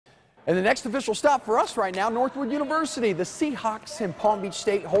And the next official stop for us right now, Northwood University. The Seahawks and Palm Beach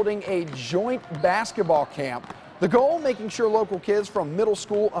State holding a joint basketball camp. The goal, making sure local kids from middle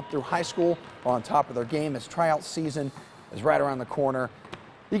school up through high school are on top of their game as tryout season is right around the corner.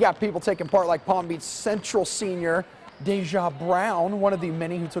 You got people taking part like Palm Beach Central senior Deja Brown, one of the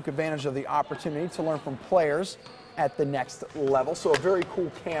many who took advantage of the opportunity to learn from players at the next level. So a very cool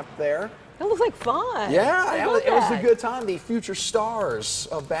camp there. That looks like fun. Yeah, it was a good time. The future stars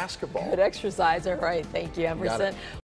of basketball. Good exercise. All right. Thank you, Emerson.